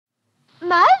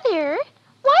Mother,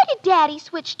 why did Daddy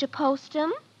switch to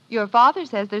Postum? Your father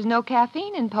says there's no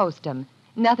caffeine in Postum.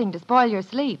 Nothing to spoil your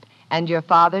sleep. And your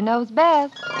father knows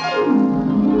best.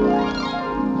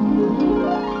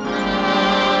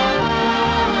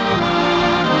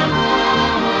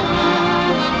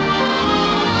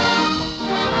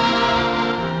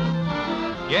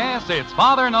 Yes, it's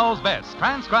Father Knows Best,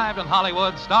 transcribed in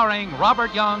Hollywood, starring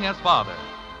Robert Young as Father.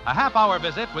 A half-hour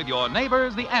visit with your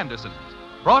neighbors, the Andersons.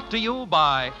 Brought to you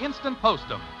by Instant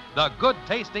Postum, the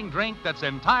good-tasting drink that's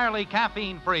entirely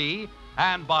caffeine-free,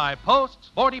 and by Post's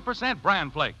 40%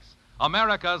 Bran Flakes,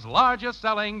 America's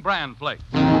largest-selling bran flakes.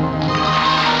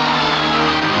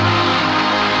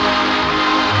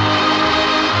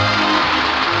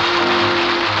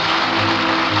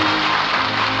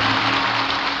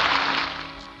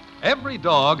 Every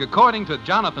dog, according to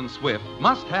Jonathan Swift,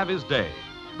 must have his day.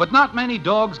 But not many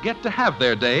dogs get to have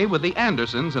their day with the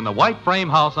Andersons in the white frame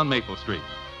house on Maple Street.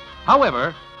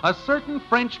 However, a certain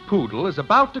French poodle is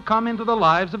about to come into the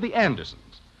lives of the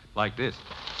Andersons. Like this.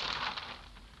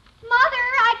 Mother,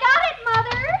 I got it,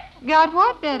 Mother. Got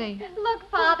what, Betty? Look,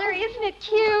 Father, isn't it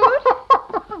cute?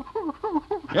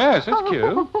 Yes, it's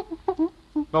cute.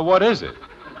 But what is it?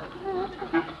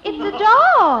 It's a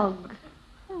dog.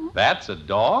 That's a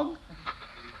dog?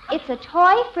 It's a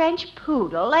toy French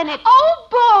poodle, and it... Oh,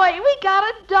 boy, we got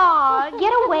a dog.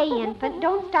 Get away, infant.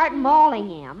 Don't start mauling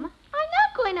him. I'm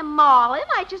not going to maul him.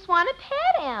 I just want to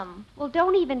pet him. Well,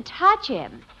 don't even touch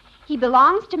him. He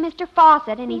belongs to Mr.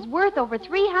 Fawcett, and he's worth over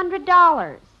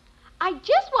 $300. I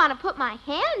just want to put my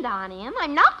hand on him.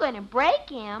 I'm not going to break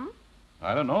him.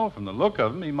 I don't know. From the look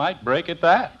of him, he might break at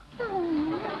that.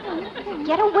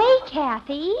 Get away,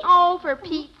 Kathy. Oh, for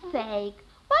Pete's sake.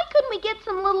 Why couldn't we get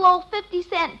some little old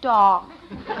 50-cent dog?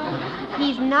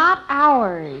 He's not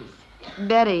ours.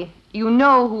 Betty, you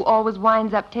know who always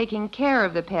winds up taking care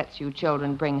of the pets you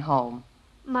children bring home.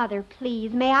 Mother,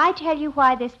 please, may I tell you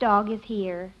why this dog is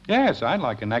here? Yes, I'd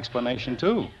like an explanation,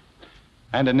 too.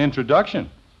 And an introduction.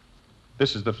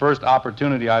 This is the first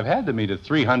opportunity I've had to meet a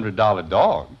 $300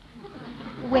 dog.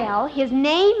 Well, his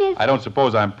name is... I don't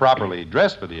suppose I'm properly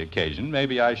dressed for the occasion.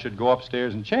 Maybe I should go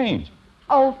upstairs and change.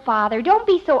 Oh, Father, don't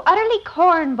be so utterly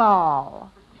cornball.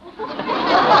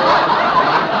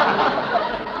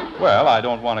 Well, I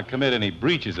don't want to commit any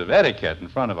breaches of etiquette in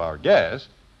front of our guest.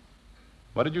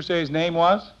 What did you say his name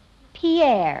was?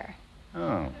 Pierre.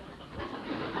 Oh.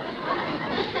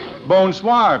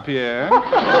 Bonsoir, Pierre.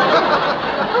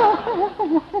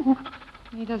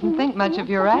 He doesn't think much of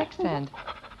your accent.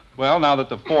 Well, now that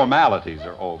the formalities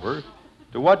are over,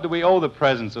 to what do we owe the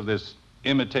presence of this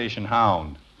imitation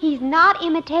hound? He's not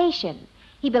imitation.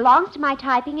 He belongs to my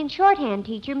typing and shorthand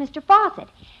teacher, Mr. Fawcett.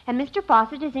 And Mr.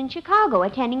 Fawcett is in Chicago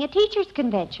attending a teacher's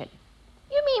convention.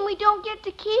 You mean we don't get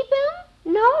to keep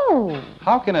him? No.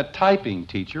 How can a typing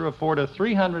teacher afford a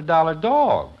 $300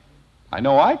 dog? I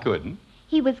know I couldn't.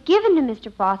 He was given to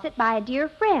Mr. Fawcett by a dear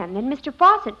friend, and Mr.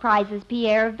 Fawcett prizes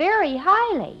Pierre very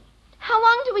highly. How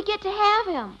long do we get to have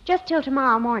him? Just till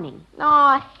tomorrow morning.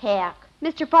 Aw, heck.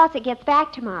 Mr. Fawcett gets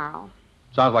back tomorrow.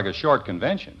 Sounds like a short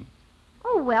convention.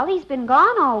 Oh, well, he's been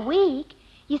gone all week.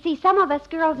 You see, some of us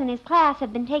girls in his class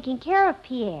have been taking care of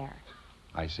Pierre.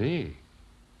 I see.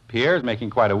 Pierre's making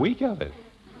quite a week of it.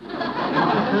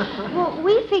 Well,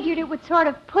 we figured it would sort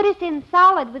of put us in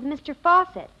solid with Mr.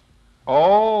 Fawcett.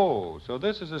 Oh, so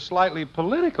this is a slightly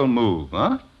political move,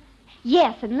 huh?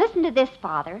 Yes, and listen to this,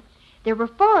 Father. There were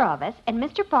 4 of us, and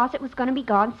Mr. Fawcett was going to be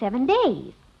gone 7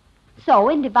 days. So,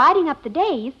 in dividing up the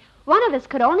days, one of us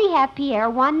could only have Pierre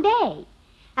 1 day.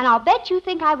 And I'll bet you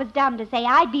think I was dumb to say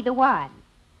I'd be the one.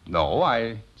 No,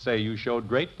 I say you showed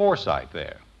great foresight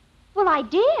there. Well, I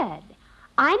did.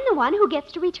 I'm the one who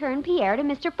gets to return Pierre to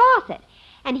Mr. Fawcett.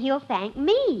 And he'll thank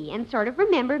me and sort of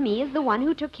remember me as the one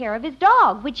who took care of his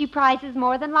dog, which he prizes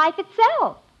more than life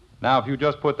itself. Now, if you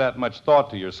just put that much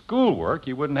thought to your schoolwork,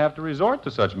 you wouldn't have to resort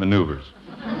to such maneuvers.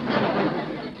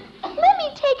 Let me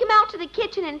take him out to the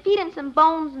kitchen and feed him some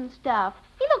bones and stuff.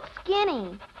 He looks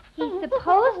skinny. He's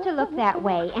supposed to look that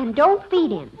way, and don't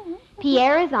feed him.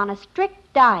 Pierre is on a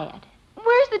strict diet.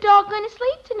 Where's the dog going to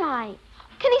sleep tonight?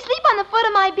 Can he sleep on the foot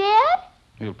of my bed?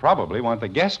 He'll probably want the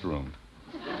guest room.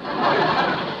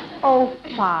 Oh,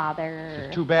 Father.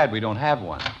 It's too bad we don't have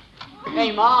one.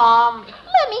 Hey, Mom.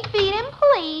 Let me feed him,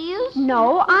 please.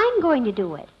 No, I'm going to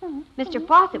do it. Mr.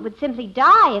 Fawcett would simply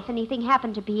die if anything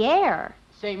happened to Pierre.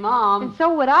 Say, Mom. And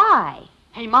so would I.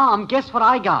 Hey, Mom, guess what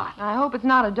I got? I hope it's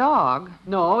not a dog.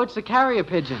 No, it's a carrier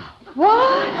pigeon.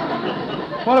 What?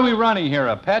 What are we running here,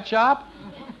 a pet shop?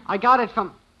 I got it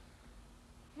from...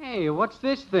 Hey, what's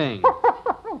this thing?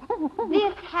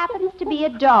 This happens to be a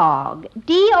dog.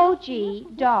 D-O-G,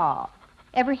 dog.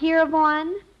 Ever hear of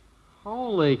one?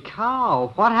 Holy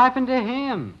cow, what happened to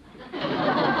him?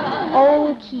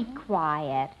 Oh, keep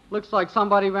quiet. Looks like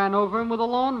somebody ran over him with a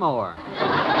lawnmower.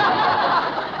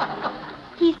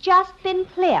 He's just been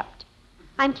clipped.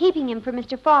 I'm keeping him for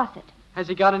Mr. Fawcett. Has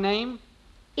he got a name?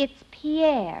 It's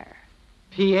Pierre.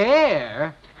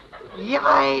 Pierre?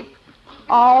 Yipe!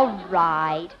 All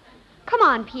right. Come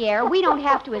on, Pierre. We don't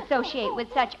have to associate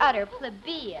with such utter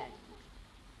plebeians.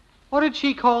 What did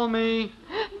she call me?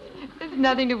 There's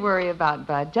nothing to worry about,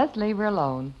 Bud. Just leave her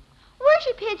alone. Where's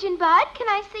your pigeon, Bud? Can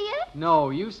I see it? No,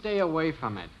 you stay away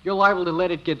from it. You're liable to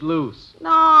let it get loose.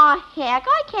 Aw, heck,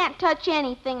 I can't touch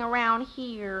anything around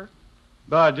here.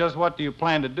 Bud, just what do you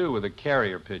plan to do with a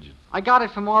carrier pigeon? I got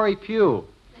it from Ori Pugh.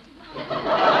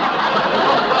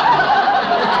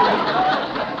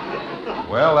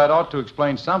 Well, that ought to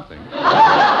explain something.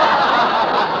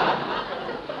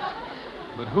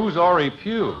 But who's Ori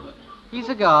Pugh? He's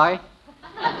a guy.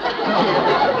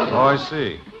 Oh, I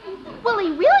see. Will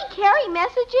he really carry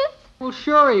messages? Well,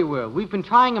 sure he will. We've been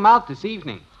trying him out this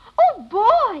evening. Oh,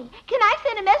 boy. Can I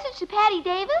send a message to Patty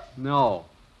Davis? No.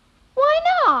 Why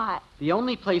not? The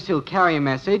only place he'll carry a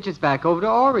message is back over to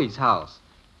Ori's house.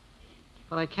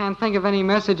 But I can't think of any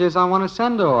messages I want to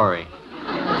send to Ori.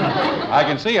 I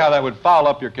can see how that would foul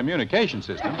up your communication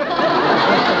system.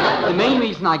 The main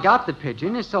reason I got the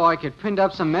pigeon is so I could print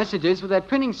up some messages with that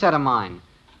printing set of mine.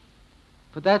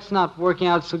 But that's not working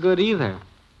out so good either.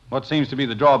 What seems to be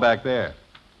the drawback there?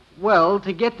 Well,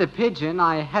 to get the pigeon,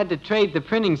 I had to trade the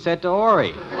printing set to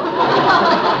Ori.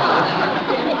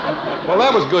 Well,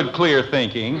 that was good, clear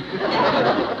thinking.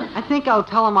 I think I'll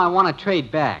tell him I want to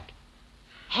trade back.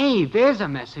 Hey, there's a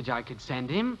message I could send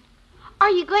him. Are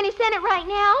you going to send it right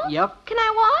now? Yep. Can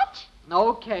I watch?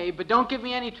 Okay, but don't give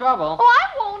me any trouble. Oh, I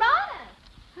won't, honest.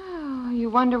 Oh, you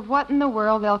wonder what in the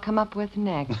world they'll come up with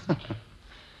next.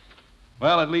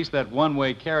 Well, at least that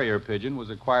one-way carrier pigeon was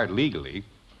acquired legally.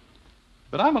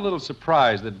 But I'm a little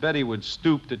surprised that Betty would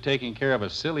stoop to taking care of a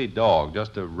silly dog,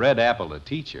 just a red apple to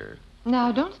teach her.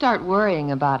 Now, don't start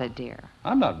worrying about it, dear.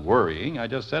 I'm not worrying. I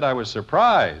just said I was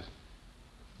surprised.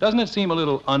 Doesn't it seem a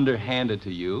little underhanded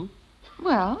to you?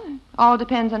 Well, it all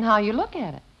depends on how you look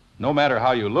at it. No matter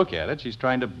how you look at it, she's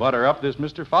trying to butter up this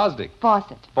Mr. Fosdick.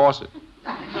 Fawcett. Fawcett.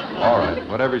 All right,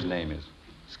 whatever his name is.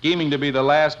 Scheming to be the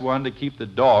last one to keep the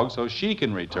dog so she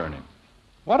can return him.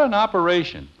 What an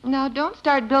operation. Now, don't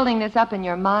start building this up in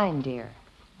your mind, dear.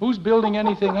 Who's building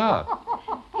anything up?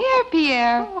 Here,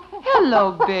 Pierre.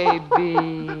 Hello,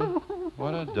 baby.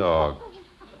 What a dog.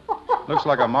 Looks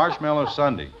like a marshmallow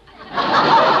sundae.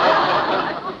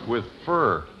 With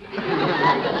fur. Here,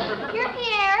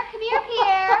 Pierre. Come here,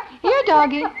 Pierre. Here,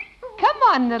 doggy. Come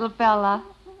on, little fella.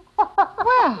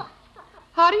 Well,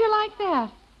 how do you like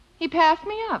that? He passed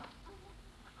me up.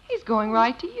 He's going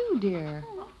right to you, dear.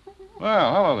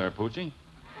 Well, hello there, Poochie.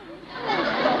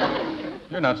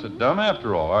 You're not so dumb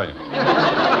after all, are you?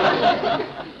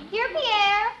 Here,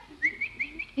 Pierre.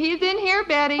 He's in here,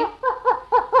 Betty.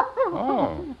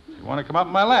 Oh, you want to come up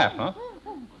in my lap, huh?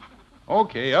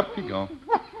 Okay, up you go.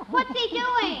 What's he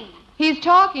doing? He's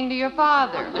talking to your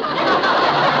father.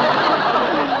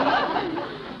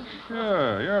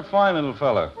 Sure, you're a fine little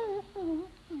fella.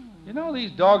 You know,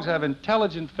 these dogs have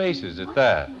intelligent faces at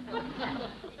that.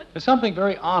 There's something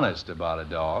very honest about a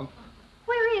dog.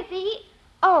 Where is he?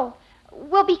 Oh,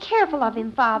 well, be careful of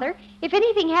him, Father. If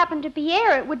anything happened to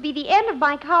Pierre, it would be the end of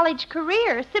my college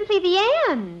career. Simply the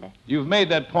end. You've made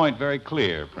that point very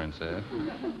clear, Princess.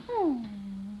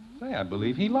 Say, I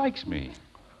believe he likes me.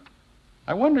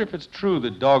 I wonder if it's true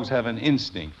that dogs have an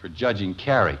instinct for judging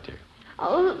character.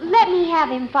 Oh, let me have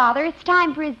him, Father. It's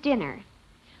time for his dinner.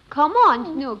 Come on,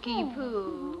 Snooky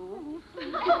Poo.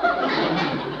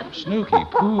 Snooky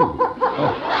Poo.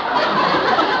 Oh.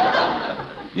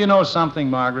 You know something,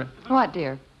 Margaret? What,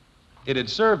 dear? It'd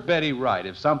serve Betty right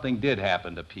if something did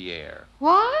happen to Pierre.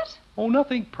 What? Oh,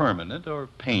 nothing permanent or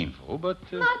painful, but...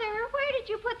 Mother, where did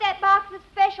you put that box of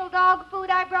special dog food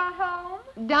I brought home?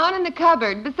 Down in the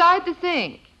cupboard, beside the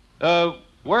sink.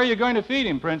 Where are you going to feed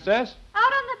him, Princess?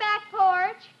 Out on the back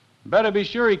porch. Better be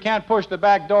sure he can't push the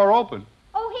back door open.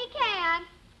 Oh, he can.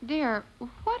 Dear,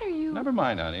 what are you... Never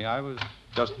mind, honey. I was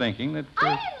just thinking that...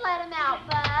 I didn't let him out,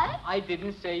 Bud. I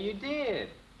didn't say you did.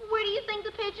 Where do you think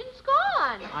the pigeon's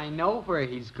gone? I know where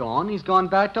he's gone. He's gone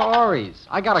back to Ori's.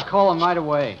 I gotta call him right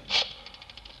away.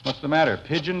 What's the matter?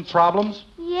 Pigeon problems?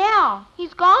 Yeah,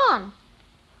 he's gone.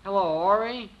 Hello,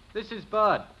 Ori. This is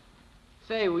Bud.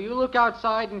 Say, will you look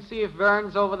outside and see if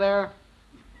Vern's over there?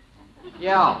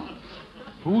 Yeah.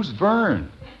 Who's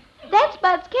Vern? That's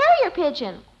Bud's carrier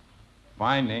pigeon.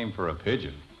 Fine name for a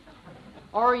pigeon.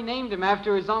 Ori named him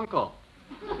after his uncle.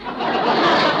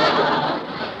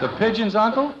 The pigeons,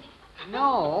 Uncle?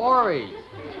 No, Ori.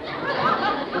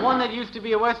 The one that used to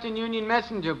be a Western Union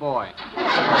messenger boy.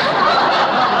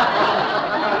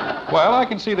 Well, I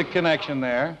can see the connection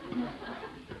there.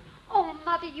 Oh,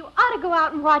 Mother, you ought to go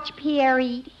out and watch Pierre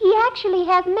eat. He actually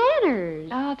has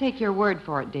manners. I'll take your word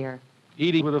for it, dear.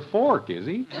 Eating with a fork, is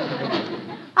he?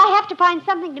 I have to find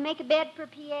something to make a bed for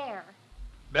Pierre.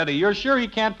 Betty, you're sure he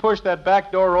can't push that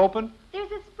back door open?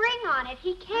 There's a spring on it.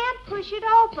 He can't push it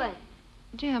open.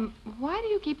 Jim, why do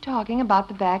you keep talking about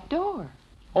the back door?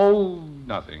 Oh,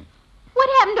 nothing. What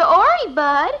happened to Ori,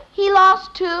 Bud? He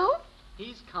lost too?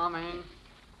 He's coming.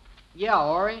 Yeah,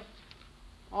 Ori.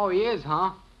 Oh, he is,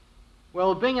 huh?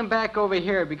 Well, bring him back over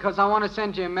here because I want to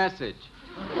send you a message.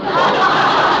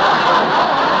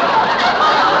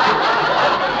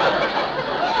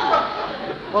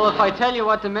 Well, if I tell you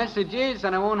what the message is,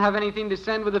 then I won't have anything to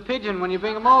send with a pigeon when you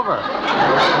bring him over.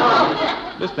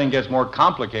 This thing gets more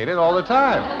complicated all the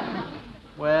time.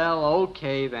 Well,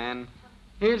 okay then.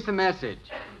 Here's the message.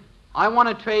 I want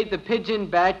to trade the pigeon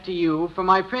back to you for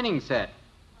my printing set.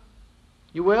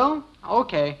 You will?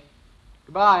 Okay.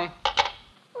 Goodbye.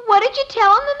 What did you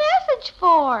tell him the message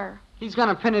for? He's going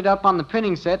to print it up on the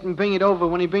printing set and bring it over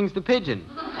when he brings the pigeon.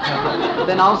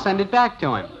 Then I'll send it back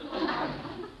to him.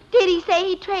 Did he say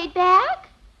he'd trade back?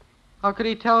 How could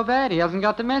he tell that? He hasn't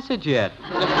got the message yet.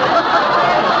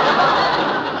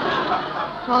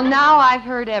 Well, now I've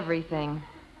heard everything.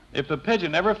 If the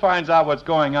pigeon ever finds out what's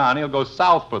going on, he'll go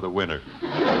south for the winter.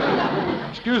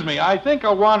 Excuse me, I think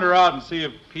I'll wander out and see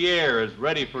if Pierre is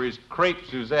ready for his crepe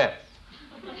Suzette.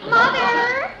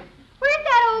 Mother, where's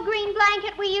that old green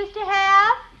blanket we used to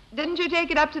have? Didn't you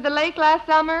take it up to the lake last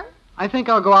summer? I think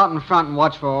I'll go out in front and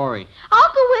watch for Ori.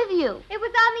 I'll go with you. It was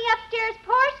on the upstairs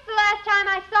porch the last time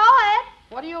I saw it.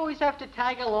 What do you always have to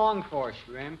tag along for,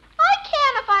 Shrimp? I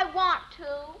can if I want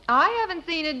to. I haven't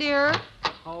seen it, dear.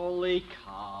 Holy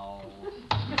cow.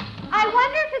 I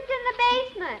wonder if it's in the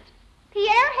basement.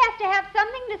 Pierre has to have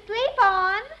something to sleep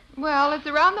on. Well, it's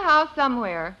around the house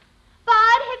somewhere. Bud,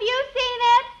 have you seen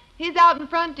it? He's out in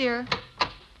front, dear.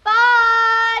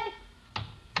 Bud!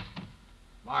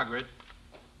 Margaret,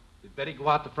 did Betty go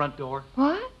out the front door?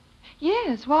 What?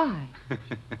 Yes, why?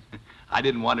 I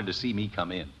didn't want her to see me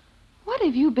come in. What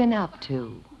have you been up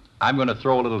to? I'm going to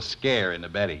throw a little scare into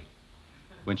Betty.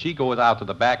 When she goes out to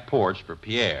the back porch for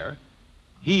Pierre,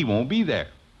 he won't be there.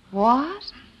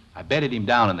 What? I bedded him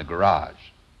down in the garage.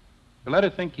 To let her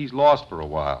think he's lost for a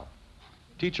while.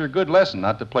 Teach her a good lesson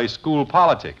not to play school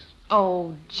politics.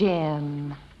 Oh,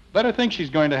 Jim. Let her think she's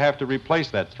going to have to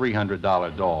replace that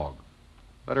 $300 dog.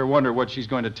 Let her wonder what she's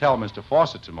going to tell Mr.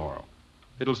 Fawcett tomorrow.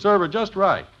 It'll serve her just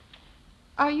right.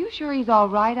 Are you sure he's all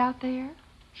right out there?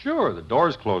 Sure, the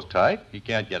door's closed tight. He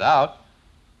can't get out.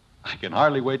 I can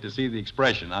hardly wait to see the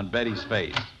expression on Betty's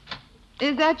face.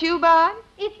 Is that you, Bud?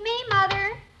 It's me,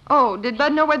 Mother. Oh, did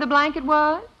Bud know where the blanket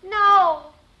was? No.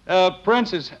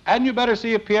 Princess, hadn't you better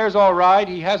see if Pierre's all right?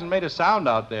 He hasn't made a sound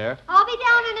out there. I'll be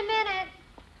down in a minute.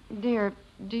 Dear,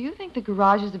 do you think the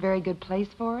garage is a very good place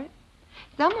for it?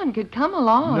 Someone could come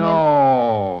along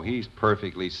No, he's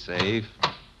perfectly safe.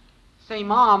 Say,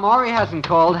 Mom, Ori hasn't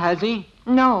called, has he?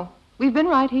 No, we've been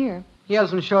right here. He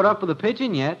hasn't showed up with a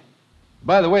pigeon yet.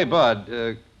 By the way,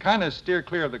 Bud, kind of steer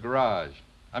clear of the garage.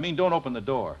 I mean, don't open the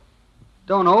door.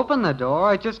 Don't open the door.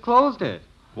 I just closed it.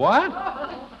 What?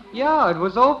 Yeah, it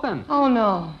was open. Oh,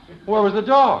 no. Where was the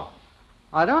dog?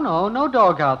 I don't know. No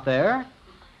dog out there.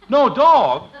 No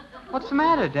dog? What's the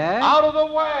matter, Dad? Out of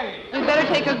the way! You'd better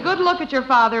take a good look at your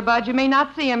father, Bud. You may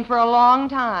not see him for a long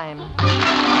time.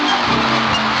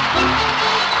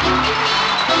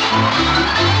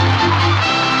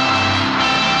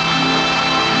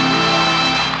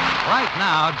 Right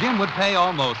now, Jim would pay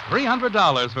almost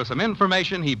 $300 for some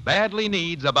information he badly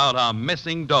needs about a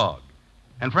missing dog.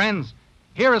 And friends,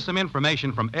 here is some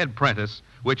information from Ed Prentice,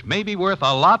 which may be worth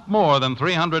a lot more than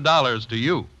 $300 to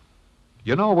you.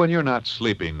 You know, when you're not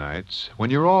sleeping nights, when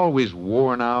you're always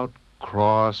worn out,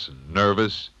 cross, and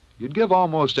nervous, you'd give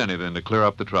almost anything to clear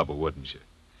up the trouble, wouldn't you?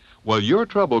 Well, your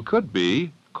trouble could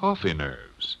be coffee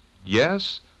nerves.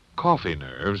 Yes, coffee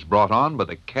nerves brought on by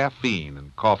the caffeine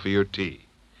in coffee or tea.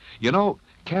 You know,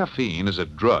 caffeine is a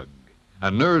drug,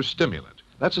 a nerve stimulant.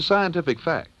 That's a scientific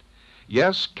fact.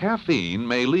 Yes, caffeine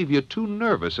may leave you too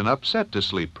nervous and upset to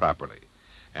sleep properly.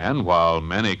 And while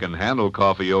many can handle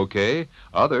coffee okay,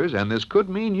 others, and this could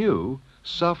mean you,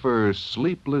 suffer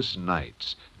sleepless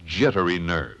nights, jittery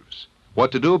nerves.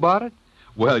 What to do about it?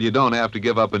 Well, you don't have to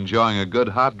give up enjoying a good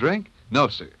hot drink. No,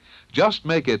 sir. Just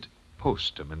make it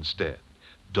Postum instead.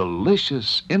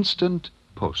 Delicious instant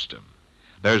Postum.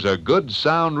 There's a good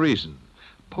sound reason.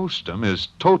 Postum is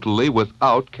totally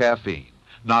without caffeine.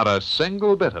 Not a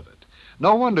single bit of it.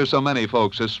 No wonder so many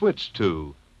folks have switched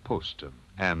to Postum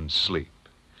and sleep.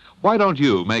 Why don't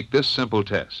you make this simple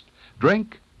test?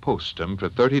 Drink Postum for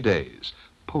 30 days.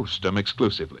 Postum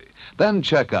exclusively. Then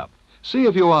check up. See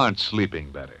if you aren't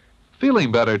sleeping better.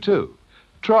 Feeling better, too.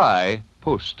 Try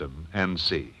Postum and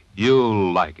see.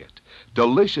 You'll like it.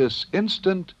 Delicious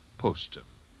instant Postum.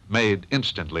 Made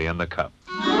instantly in the cup.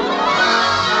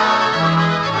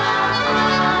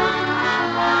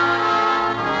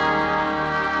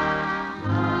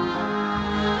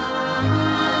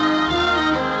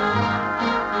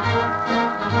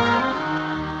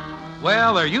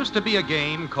 Well, there used to be a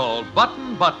game called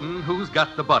Button, Button, Who's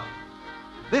Got the Button?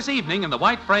 This evening in the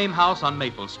White Frame House on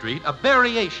Maple Street, a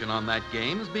variation on that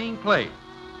game is being played.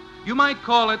 You might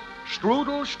call it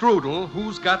Strudel, Strudel,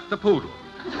 Who's Got the Poodle?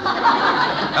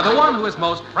 And the one who is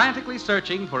most frantically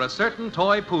searching for a certain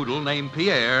toy poodle named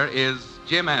Pierre is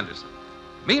Jim Anderson.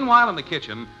 Meanwhile, in the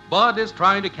kitchen, Bud is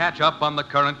trying to catch up on the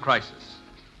current crisis.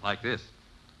 Like this.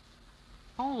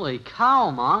 Holy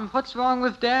cow, Mom. What's wrong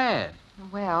with Dad?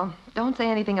 Well, don't say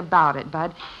anything about it,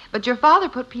 Bud. But your father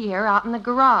put Pierre out in the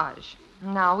garage.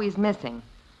 Now he's missing.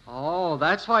 Oh,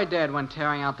 that's why Dad went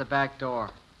tearing out the back door.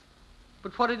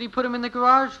 But what did he put him in the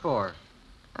garage for?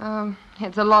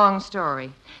 It's a long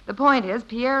story. The point is,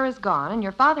 Pierre is gone, and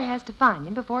your father has to find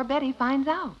him before Betty finds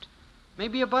out.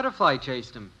 Maybe a butterfly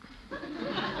chased him.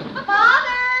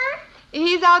 Father!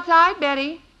 He's outside,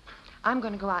 Betty. I'm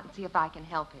going to go out and see if I can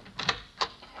help him.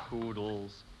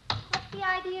 Poodles. What's the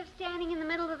idea of standing in the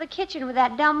middle of the kitchen with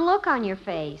that dumb look on your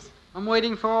face? I'm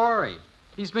waiting for Ori.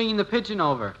 He's bringing the pigeon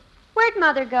over. Where'd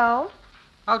Mother go?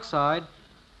 Outside.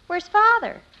 Where's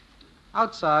Father?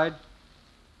 Outside.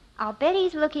 I'll bet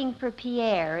he's looking for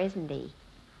Pierre, isn't he?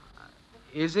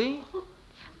 Is he?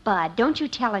 Bud, don't you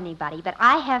tell anybody, but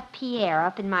I have Pierre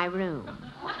up in my room.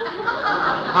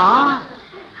 Huh?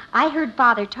 I heard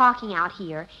Father talking out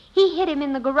here. He hid him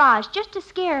in the garage just to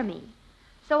scare me.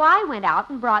 So I went out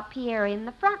and brought Pierre in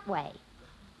the front way.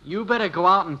 You better go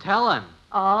out and tell him.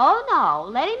 Oh, no.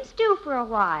 Let him stew for a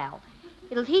while.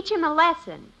 It'll teach him a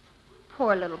lesson.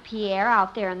 Poor little Pierre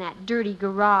out there in that dirty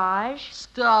garage.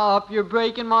 Stop. You're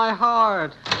breaking my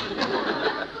heart.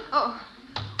 Oh,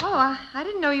 I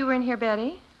didn't know you were in here,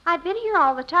 Betty. I've been here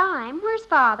all the time. Where's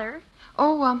Father?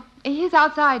 Oh, he's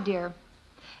outside, dear.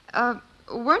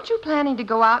 Weren't you planning to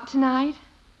go out tonight?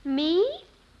 Me?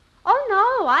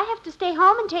 Oh, no. I have to stay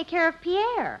home and take care of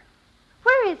Pierre.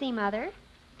 Where is he, Mother?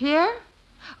 Pierre?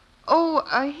 Oh,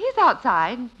 he's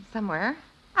outside somewhere.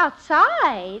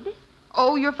 Outside?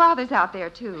 Oh, your father's out there,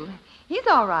 too. He's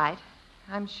all right,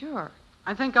 I'm sure.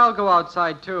 I think I'll go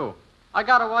outside, too. I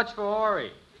gotta watch for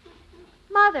Ori.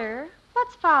 Mother,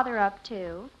 what's Father up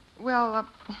to? Well,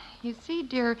 you see,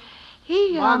 dear,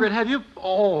 he... Margaret, have you...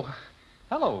 Oh,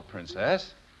 hello,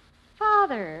 Princess.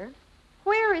 Father,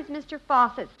 where is Mr.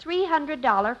 Fawcett's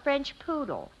 $300 French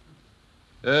poodle?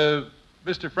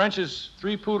 Mr. French's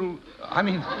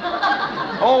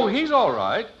Oh, he's all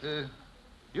right.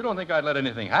 You don't think I'd let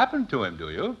anything happen to him, do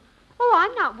you? Oh,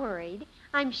 I'm not worried.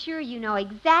 I'm sure you know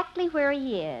exactly where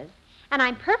he is. And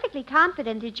I'm perfectly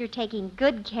confident that you're taking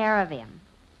good care of him.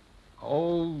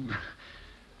 Oh,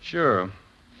 sure.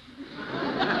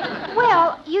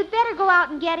 Well, you'd better go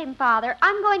out and get him, Father.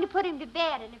 I'm going to put him to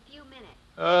bed in a few minutes.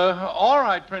 All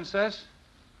right, Princess.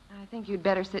 I think you'd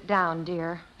better sit down,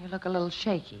 dear. You look a little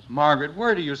shaky. Margaret,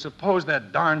 where do you suppose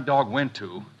that darn dog went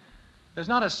to? There's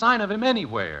not a sign of him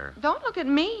anywhere. Don't look at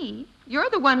me. You're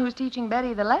the one who's teaching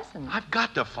Betty the lesson. I've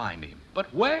got to find him.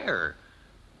 But where?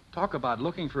 Talk about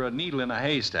looking for a needle in a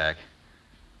haystack.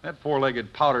 That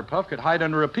four-legged powder puff could hide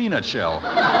under a peanut shell.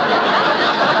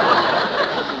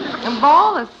 Of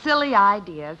all the silly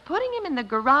ideas, putting him in the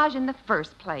garage in the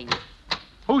first place.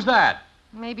 Who's that?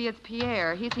 Maybe it's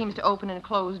Pierre. He seems to open and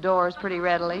close doors pretty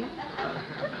readily.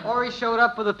 Ori showed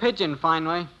up with a pigeon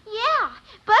finally. Yeah,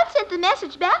 Bud sent the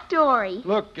message back to Ori.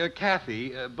 Look,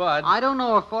 Kathy, Bud. I don't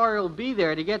know if Ori will be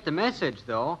there to get the message,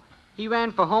 though. He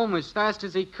ran for home as fast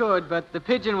as he could, but the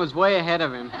pigeon was way ahead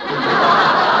of him.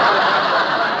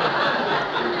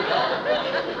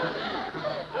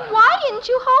 Why didn't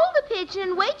you hold the pigeon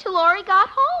and wait till Ori got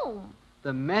home?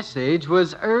 The message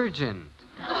was urgent.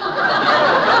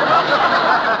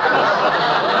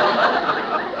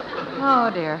 Oh,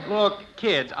 dear. Look,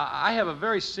 kids, I have a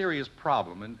very serious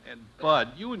problem, and Bud,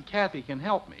 you and Kathy can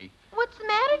help me. What's the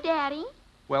matter, Daddy?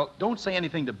 Well, don't say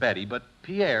anything to Betty, but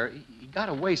Pierre, he got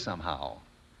away somehow.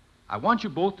 I want you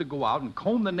both to go out and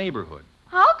comb the neighborhood.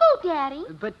 I'll go, Daddy.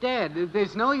 But, Dad,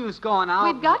 there's no use going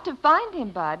out. We've got to find him,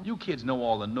 Bud. You kids know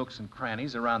all the nooks and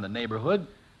crannies around the neighborhood.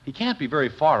 He can't be very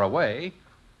far away.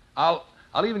 I'll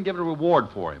even give a reward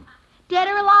for him. Dead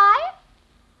or alive?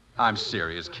 I'm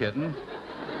serious, kitten.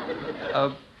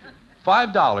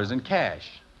 $5 in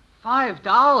cash.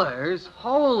 $5?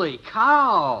 Holy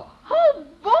cow. Oh,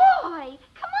 boy!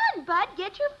 Come on, Bud,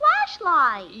 get your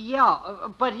flashlight. Yeah,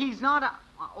 but he's not a...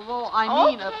 Well, I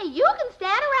mean... Okay, you can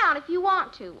stand around if you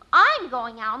want to. I'm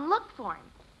going out and look for him.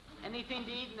 Anything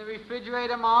to eat in the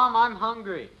refrigerator, Mom? I'm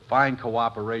hungry. Fine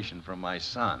cooperation from my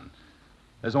son.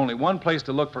 There's only one place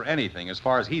to look for anything as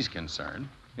far as he's concerned.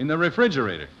 In the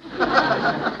refrigerator.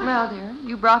 Well, dear,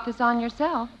 you brought this on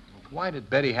yourself. Why did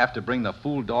Betty have to bring the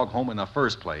fool dog home in the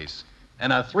first place?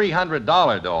 And a $300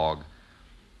 dog.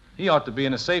 He ought to be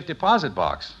in a safe deposit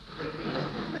box.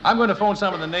 I'm going to phone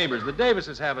some of the neighbors. The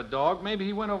Davises have a dog. Maybe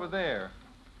he went over there.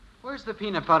 Where's the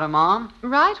peanut butter, Mom?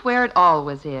 Right where it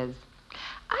always is.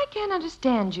 I can't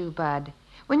understand you, Bud.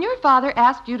 When your father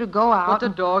asked you to go out... But the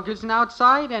dog isn't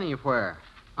outside anywhere.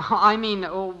 I mean,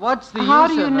 what's the use How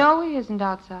of do you it? know he isn't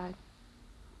outside?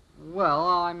 Well,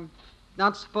 I'm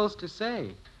not supposed to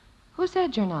say. Who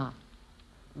said you're not?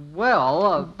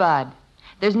 Well, Bud,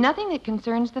 there's nothing that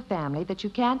concerns the family that you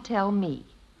can't tell me.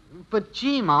 but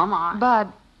gee, Mom,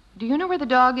 Bud, do you know where the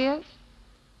dog is?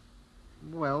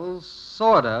 Well,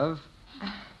 sort of.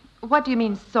 What do you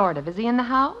mean, sort of? Is he in the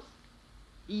house?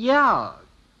 Yeah,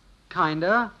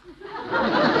 kinda.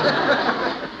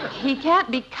 He can't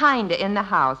be kinda in the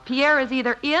house. Pierre is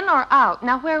either in or out.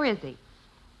 Now, where is he?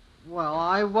 Well,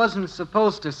 I wasn't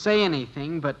supposed to say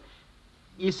anything, but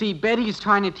you see, Betty's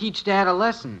trying to teach Dad a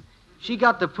lesson. She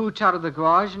got the pooch out of the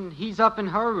garage, and he's up in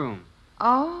her room.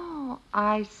 Oh,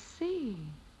 I see.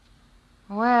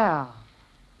 Well,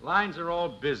 Lines are all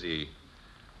busy.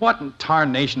 What in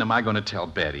tarnation am I going to tell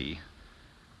Betty?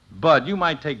 Bud, you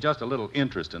might take just a little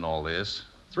interest in all this.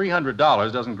 $300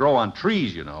 doesn't grow on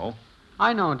trees, you know.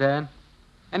 I know, Dad.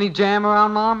 Any jam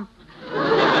around, Mom?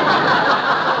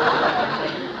 I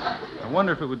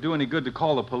wonder if it would do any good to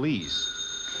call the police.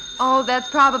 oh, that's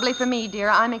probably for me, dear.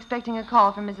 I'm expecting a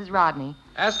call from Mrs. Rodney.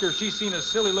 Ask her if she's seen a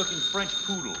silly-looking French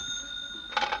poodle.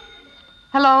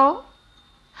 Hello?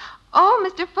 Oh,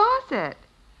 Mr. Fawcett.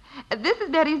 This is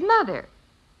Betty's mother.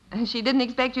 She didn't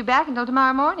expect you back until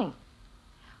tomorrow morning.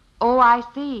 Oh, I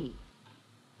see.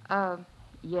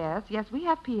 Yes, we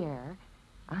have Pierre.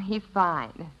 He's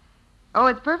fine. Oh,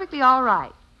 it's perfectly all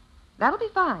right. That'll be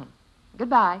fine.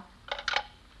 Goodbye.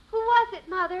 Who was it,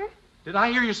 Mother? Did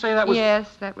I hear you say that was...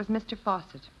 Yes, that was Mr.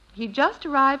 Fawcett. He just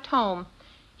arrived home.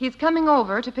 He's coming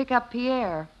over to pick up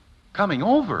Pierre. Coming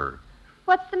over?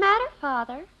 What's the matter,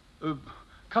 Father?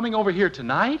 Coming over here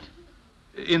tonight?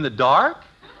 In the dark?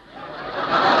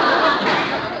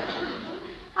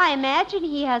 I imagine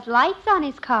he has lights on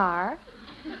his car.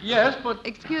 Yes, but...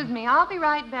 Excuse me, I'll be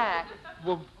right back.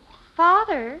 Well,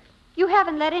 Father, you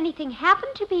haven't let anything happen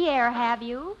to Pierre, have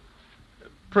you?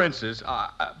 Princess,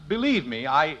 believe me,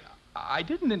 I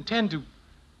didn't intend to...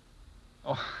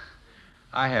 Oh,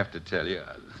 I have to tell you,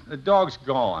 the dog's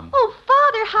gone. Oh,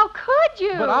 Father, how could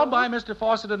you? But I'll buy Mr.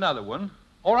 Fawcett another one,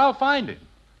 or I'll find him,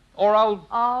 or I'll...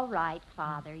 All right,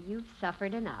 Father, you've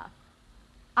suffered enough.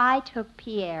 I took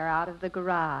Pierre out of the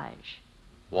garage.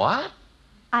 What?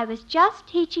 I was just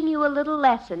teaching you a little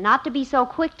lesson, not to be so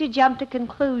quick to jump to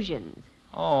conclusions.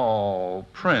 Oh,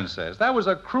 Princess, that was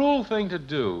a cruel thing to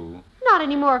do. Not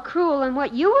any more cruel than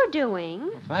what you were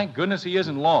doing. Thank goodness he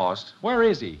isn't lost. Where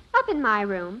is he? Up in my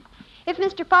room. If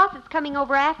Mr. Fawcett's coming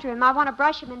over after him, I want to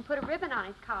brush him and put a ribbon on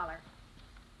his collar.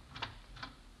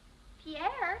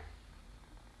 Pierre?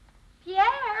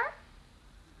 Pierre?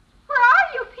 Where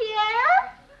are you,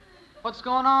 Pierre? What's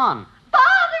going on?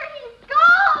 Father, he's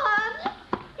gone!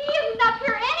 He isn't up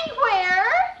here anywhere!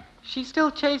 She's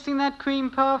still chasing that cream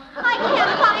puff? I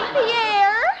can't find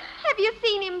Pierre! Have you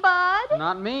seen him, Bud?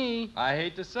 Not me. I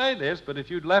hate to say this, but if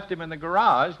you'd left him in the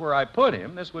garage where I put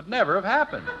him, this would never have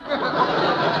happened.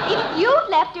 If you'd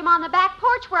left him on the back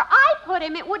porch where I put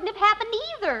him, it wouldn't have happened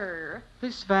either.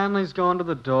 This family's going to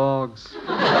the dogs.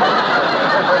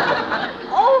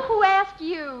 Oh, who asked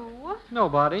you?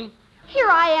 Nobody. Here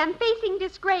I am facing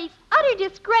disgrace, utter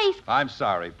disgrace. I'm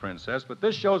sorry, Princess, but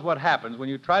this shows what happens when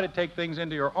you try to take things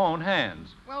into your own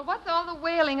hands. Well, what's all the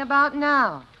wailing about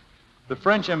now? The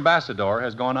French ambassador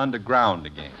has gone underground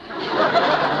again.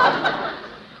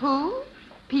 Who?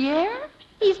 Pierre?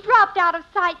 He's dropped out of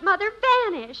sight, Mother,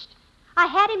 vanished. I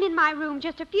had him in my room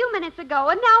just a few minutes ago,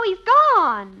 and now he's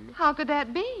gone. How could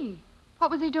that be? What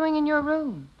was he doing in your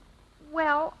room?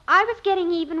 Well, I was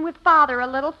getting even with Father a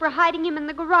little for hiding him in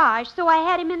the garage, so I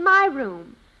had him in my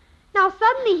room. Now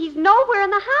suddenly he's nowhere in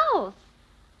the house.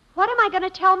 What am I going to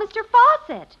tell Mr.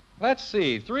 Fawcett? Let's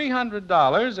see,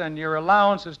 $300, and your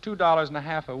allowance is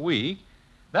 $2.50 a week.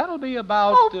 That'll be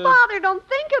about... Oh, Father, don't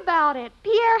think about it.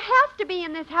 Pierre has to be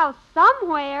in this house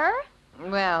somewhere.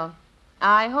 Well,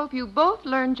 I hope you both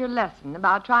learned your lesson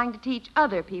about trying to teach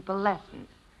other people lessons.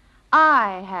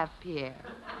 I have Pierre.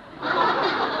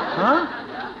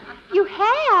 Huh? You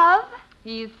have?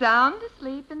 He's sound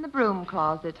asleep in the broom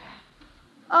closet.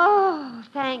 Oh,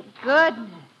 thank goodness.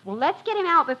 Well, let's get him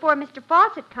out before Mr.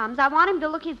 Fawcett comes. I want him to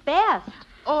look his best.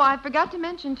 Oh, I forgot to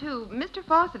mention, too, Mr.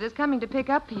 Fawcett is coming to pick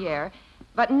up Pierre,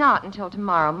 but not until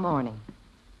tomorrow morning.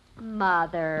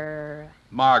 Mother.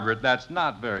 Margaret, that's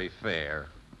not very fair.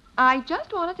 I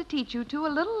just wanted to teach you two a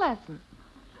little lesson.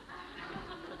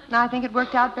 I think it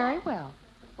worked out very well.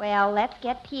 Well, let's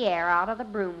get Pierre out of the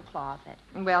broom closet.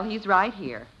 Well, he's right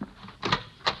here.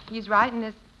 He's right in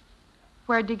this...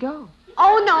 Where'd he go?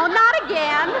 Oh, no, not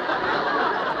again.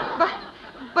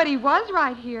 But he was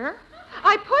right here.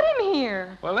 I put him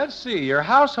here. Well, let's see. Your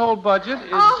household budget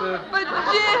is... But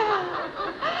Jim...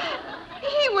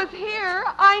 He was here.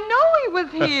 I know he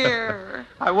was here.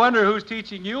 I wonder who's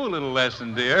teaching you a little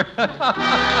lesson, dear.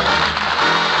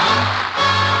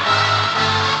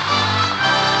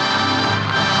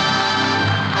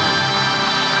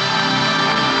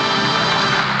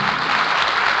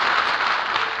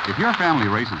 If your family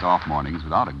races off mornings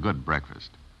without a good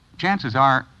breakfast, chances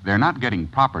are they're not getting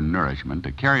proper nourishment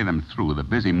to carry them through the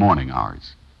busy morning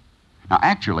hours. Now,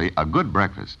 actually, a good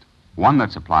breakfast, one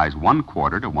that supplies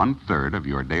 1/4 to 1/3 of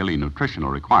your daily nutritional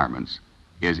requirements,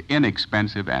 is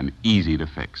inexpensive and easy to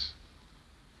fix.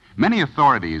 Many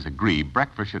authorities agree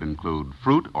breakfast should include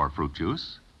fruit or fruit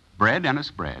juice, bread and a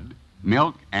spread,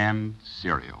 milk and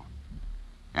cereal.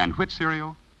 And which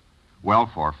cereal? Well,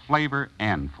 for flavor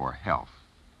and for health,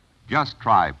 just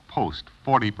try Post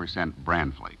 40%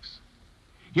 Bran Flakes.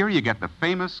 Here you get the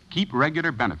famous Keep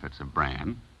Regular benefits of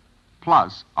Bran,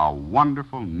 plus a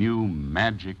wonderful new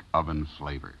magic oven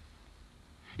flavor.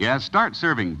 Yes, start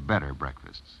serving better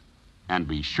breakfasts. And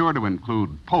be sure to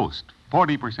include Post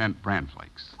 40% Bran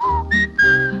Flakes.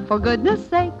 For goodness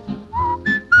sakes,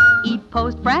 eat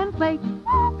Post Bran Flakes.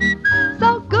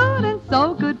 So good and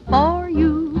so good for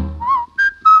you.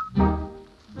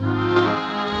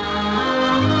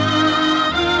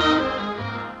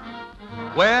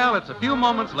 Well, it's a few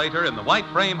moments later in the white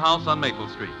frame house on Maple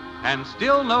Street, and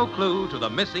still no clue to the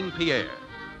missing Pierre.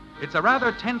 It's a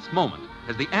rather tense moment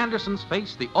as the Andersons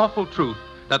face the awful truth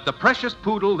that the precious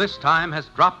poodle this time has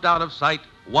dropped out of sight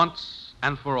once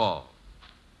and for all.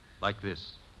 Like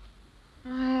this.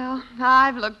 Well,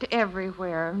 I've looked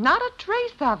everywhere. Not a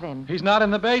trace of him. He's not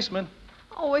in the basement.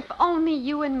 Oh, if only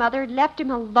you and Mother had left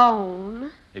him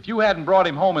alone. If you hadn't brought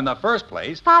him home in the first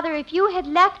place... Father, if you had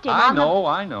left him... I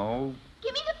know.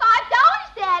 Give me the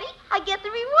 $5, Daddy. I get the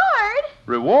reward.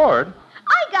 Reward?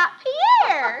 I got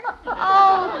Pierre.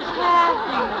 Oh,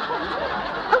 Kathy.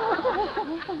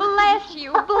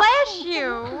 Bless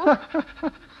you.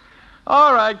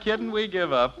 All right, kitten, we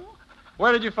give up.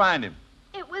 Where did you find him?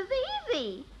 It was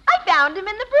easy. I found him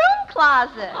in the broom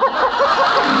closet.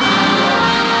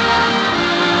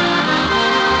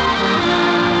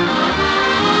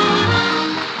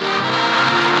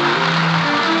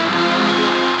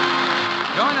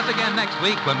 Join us again next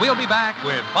week when we'll be back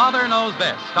with Father Knows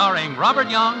Best, starring Robert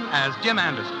Young as Jim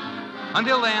Anderson.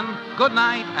 Until then, good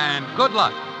night and good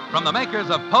luck from the makers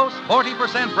of Post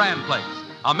 40% Bran Flakes,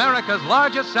 America's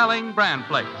largest selling bran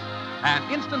flakes, and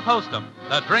Instant Postum,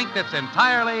 the drink that's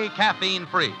entirely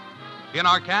caffeine-free. In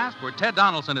our cast were Ted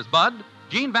Donaldson as Bud,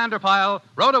 Gene Vanderpyle,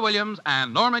 Rhoda Williams,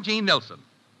 and Norma Jean Nilsson.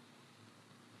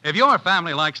 If your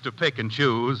family likes to pick and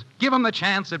choose, give them the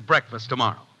chance at breakfast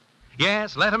tomorrow.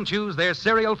 Yes, let them choose their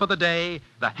cereal for the day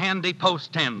the handy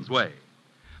Post 10's way.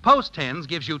 Post 10's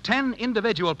gives you 10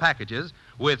 individual packages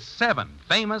with 7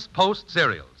 famous Post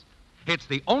cereals. It's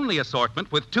the only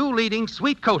assortment with 2 leading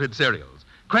sweet-coated cereals,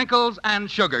 Crinkles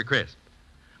and Sugar Crisp.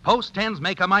 Post 10's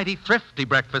make a mighty thrifty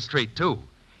breakfast treat, too.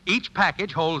 Each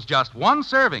package holds just 1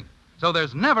 serving, so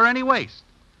there's never any waste.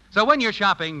 So when you're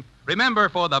shopping, remember,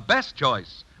 for the best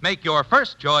choice, make your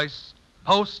first choice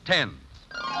Post 10's.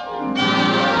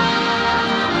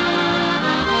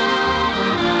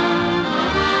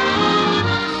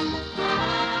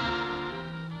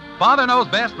 Father Knows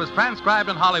Best was transcribed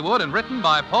in Hollywood and written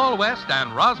by Paul West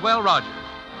and Roswell Rogers.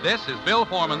 This is Bill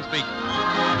Foreman speaking.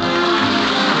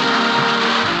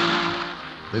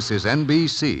 This is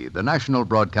NBC, the national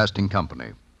broadcasting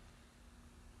company.